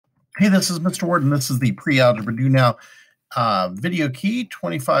Hey, this is Mr. Ward, and this is the PreAlgebra Do Now video key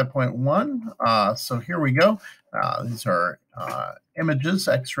 25.1. So here we go. These are images,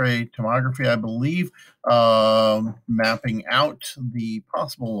 X-ray tomography, I believe, mapping out the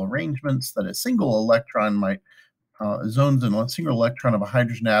possible arrangements that a single electron might, zones in a single electron of a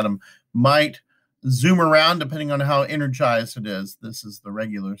hydrogen atom might zoom around depending on how energized it is. This is the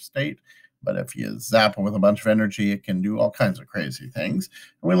regular state. But if you zap it with a bunch of energy, it can do all kinds of crazy things.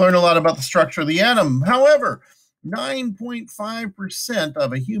 And we learn a lot about the structure of the atom. However, 9.5%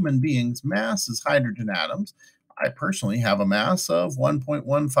 of a human being's mass is hydrogen atoms. I personally have a mass of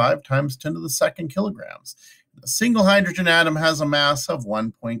 1.15 times 10 to the second kilograms. A single hydrogen atom has a mass of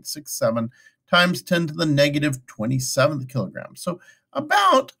 1.67 times 10 to the negative 27th kilogram. So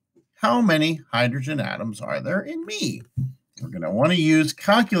about how many hydrogen atoms are there in me? We're going to want to use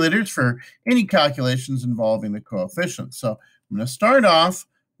calculators for any calculations involving the coefficients. So I'm going to start off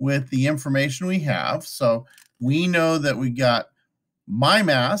with the information we have. So we know that we got my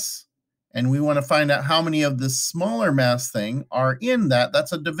mass, and we want to find out how many of this smaller mass thing are in that.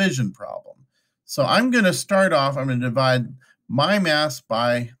 That's a division problem. So I'm going to start off, I'm going to divide my mass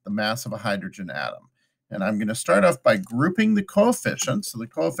by the mass of a hydrogen atom. And I'm going to start off by grouping the coefficients. So the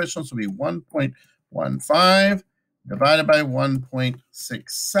coefficients will be 1.15 divided by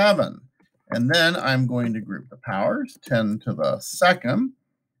 1.67. And then I'm going to group the powers, 10 to the second,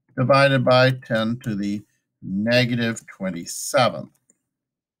 divided by 10 to the negative 27th.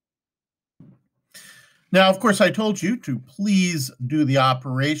 Now, of course, I told you to please do the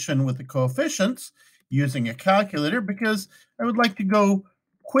operation with the coefficients using a calculator because I would like to go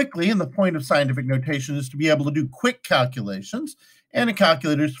quickly, and the point of scientific notation is to be able to do quick calculations, and a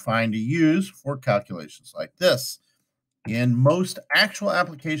calculator is fine to use for calculations like this. In most actual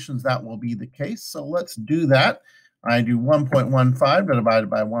applications, that will be the case. So let's do that. I do 1.15 divided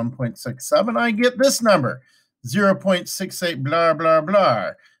by 1.67. I get this number, 0.68 blah, blah,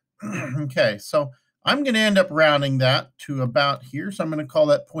 blah. Okay, so I'm going to end up rounding that to about here. So I'm going to call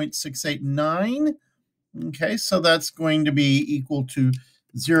that 0.689. Okay, so that's going to be equal to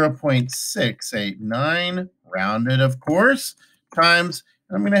 0.689, rounded, of course, times,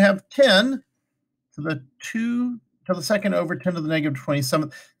 I'm going to have 10 to the 2 to the second over 10 to the negative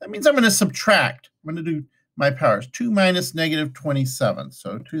 27th. That means I'm going to subtract. I'm going to do my powers. 2 minus negative 27.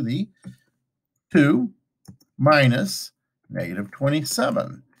 So to the 2 minus negative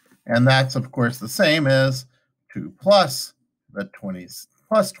 27. And that's, of course, the same as 2 plus the 20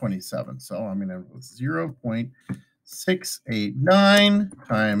 plus 27. So I'm going to have 0.689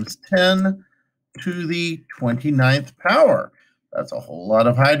 times 10 to the 29th power. That's a whole lot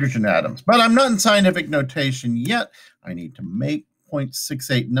of hydrogen atoms. But I'm not in scientific notation yet. I need to make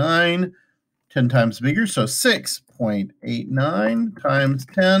 0.689 10 times bigger. So 6.89 times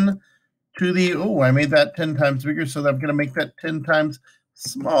 10 to the, I made that 10 times bigger, so I'm going to make that 10 times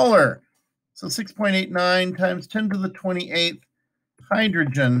smaller. So 6.89 times 10 to the 28th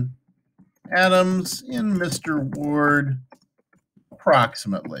hydrogen atoms in Mr. Ward,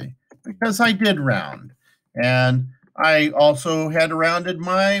 approximately, because I did round. And I also had rounded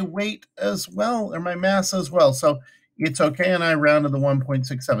my weight as well, or my mass as well. So it's okay, and I rounded the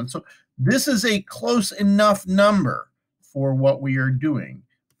 1.67. So this is a close enough number for what we are doing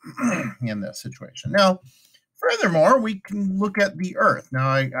in this situation. Now, furthermore, we can look at the Earth. Now,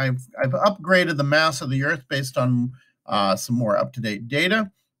 I've upgraded the mass of the Earth based on some more up-to-date data,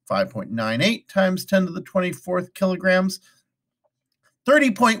 5.98 times 10 to the 24th kilograms.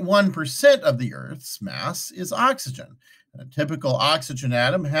 30.1% of the Earth's mass is oxygen. A typical oxygen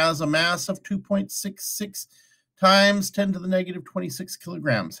atom has a mass of 2.66 times 10 to the negative 26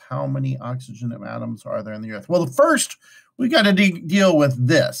 kilograms. How many oxygen atoms are there in the Earth? Well, first, we got to deal with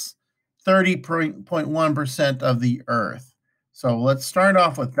this, 30.1% of the Earth. So let's start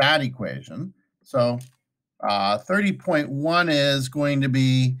off with that equation. So 30.1 is going to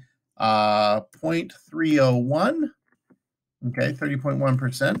be 0.301. Okay,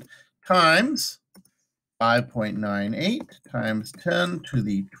 30.1% times 5.98 times 10 to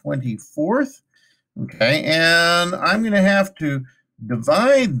the 24th. Okay, and I'm going to have to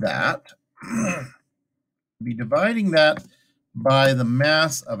divide that, be dividing that by the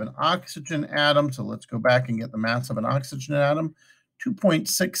mass of an oxygen atom. So let's go back and get the mass of an oxygen atom,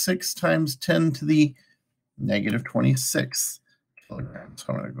 2.66 times 10 to the negative 26 kilograms.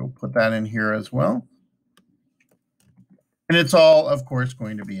 So I'm going to go put that in here as well. And it's all, of course,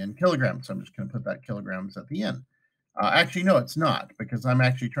 going to be in kilograms. So I'm just going to put that kilograms at the end. Actually, no, it's not, because I'm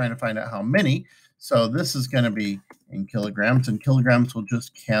actually trying to find out how many. So this is going to be in kilograms, and kilograms will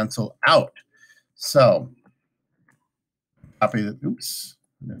just cancel out. So copy that. Oops,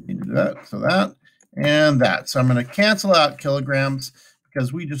 I don't need to do that. So that and that. So I'm going to cancel out kilograms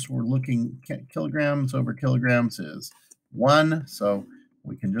because we just were looking, kilograms over kilograms is 1. So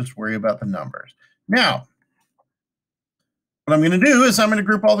we can just worry about the numbers. Now, what I'm going to do is I'm going to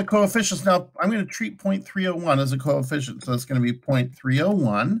group all the coefficients. Now, I'm going to treat 0.301 as a coefficient. So it's going to be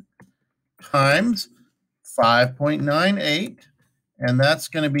 0.301 times 5.98, and that's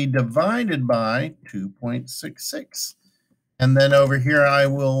going to be divided by 2.66. And then over here, I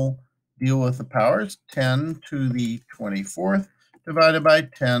will deal with the powers. 10 to the 24th divided by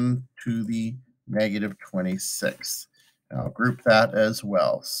 10 to the negative 26th. I'll group that as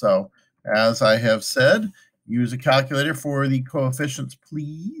well. So as I have said, use a calculator for the coefficients,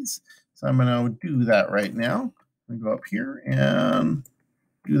 please. So I'm going to do that right now. I'm going to go up here and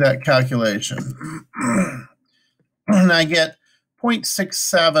do that calculation. And I get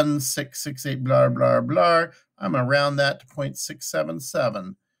 0.67668, blah, blah, blah. I'm going to round that to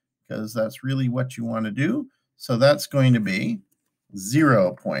 0.677 because that's really what you want to do. So that's going to be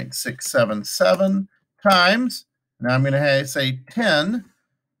 0.677 times, now I'm going to say 10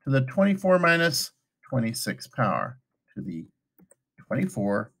 to the 24 minus 26 power to the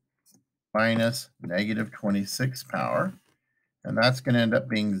 24 minus negative 26 power. And that's going to end up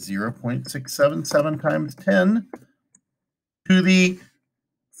being 0.677 times 10 to the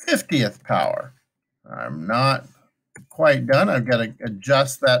 50th power. I'm not quite done. I've got to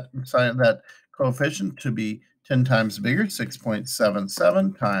adjust that coefficient to be 10 times bigger,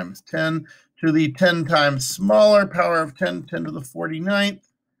 6.77 times 10 to the 10 times smaller power of 10, 10 to the 49th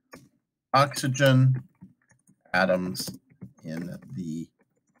oxygen atoms in the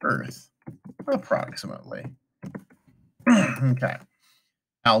Earth, approximately. Okay.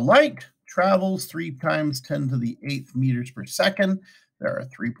 Now, light travels 3 times 10 to the 8th meters per second. There are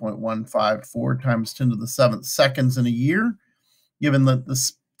 3.154 times 10 to the 7th seconds in a year. Given that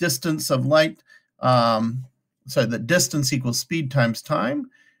the distance of light, the distance equals speed times time,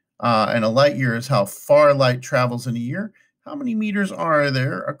 and a light year is how far light travels in a year, how many meters are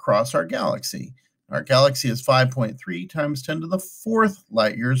there across our galaxy? Our galaxy is 5.3 times 10 to the 4th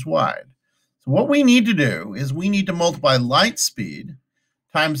light years wide. So what we need to do is we need to multiply light speed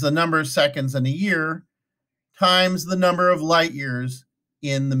times the number of seconds in a year times the number of light years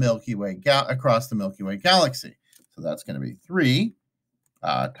in the Milky Way, across the Milky Way galaxy. So that's going to be 3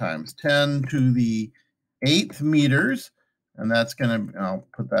 times 10 to the 8th meters, and that's going to, I'll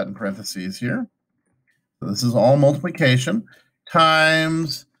put that in parentheses here. So this is all multiplication,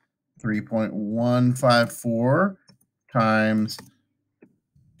 times 3.154 times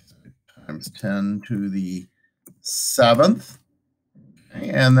 10 to the 7th, okay,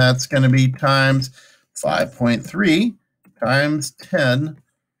 and that's going to be times 5.3 times 10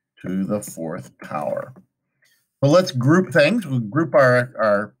 to the 4th power. So let's group things. We'll group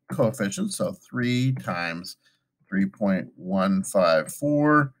our coefficients. So 3 times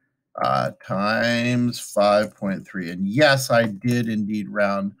 3.154 times 5.3. And yes, I did indeed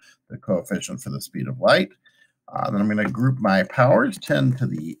round the coefficient for the speed of light. Then I'm going to group my powers. 10 to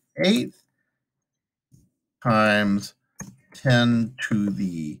the 8th times 10 to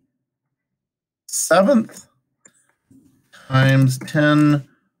the 7th times 10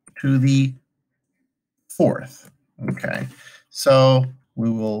 to the 4th. Okay, so we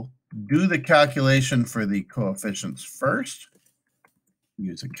will do the calculation for the coefficients first.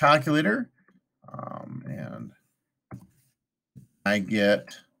 Use a calculator, and I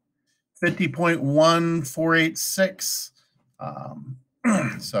get 50.1486.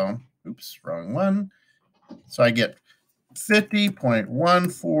 So, oops, wrong one. So I get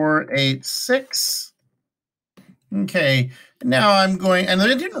 50.1486. Okay, now I'm going, and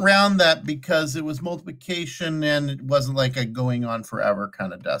I didn't round that because it was multiplication and it wasn't like a going on forever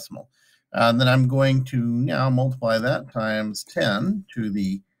kind of decimal. And then I'm going to now multiply that times 10 to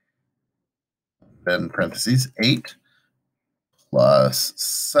the, then parentheses, 8 plus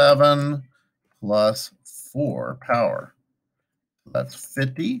 7 plus 4 power. That's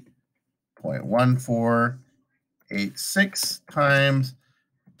 50.1486 times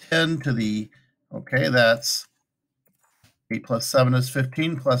 10 to the, okay, that's 8 plus 7 is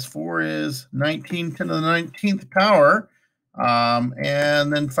 15, plus 4 is 19, 10 to the 19th power.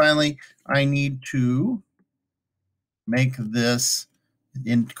 And then finally, I need to make this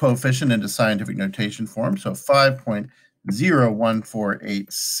in coefficient into scientific notation form. So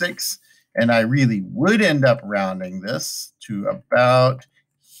 5.01486. And I really would end up rounding this to about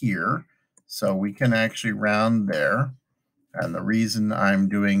here. So we can actually round there. And the reason I'm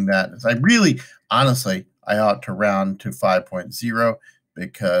doing that is I really, honestly, I ought to round to 5.0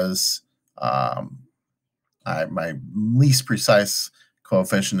 because my least precise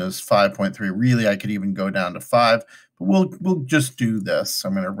coefficient is 5.3. Really, I could even go down to 5, but we'll just do this.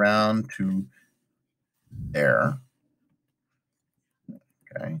 I'm going to round to there.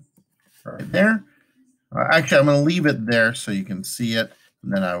 Okay, right there. Actually, I'm going to leave it there so you can see it,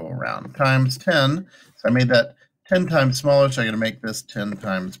 and then I will round. Times 10. So I made that 10 times smaller, so I'm going to make this 10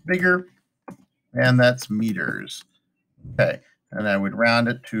 times bigger, and that's meters. Okay, and I would round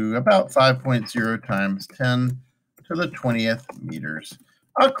it to about 5.0 times 10 to the 20th meters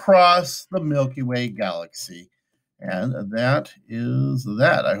across the Milky Way galaxy. And that is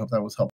that. I hope that was helpful.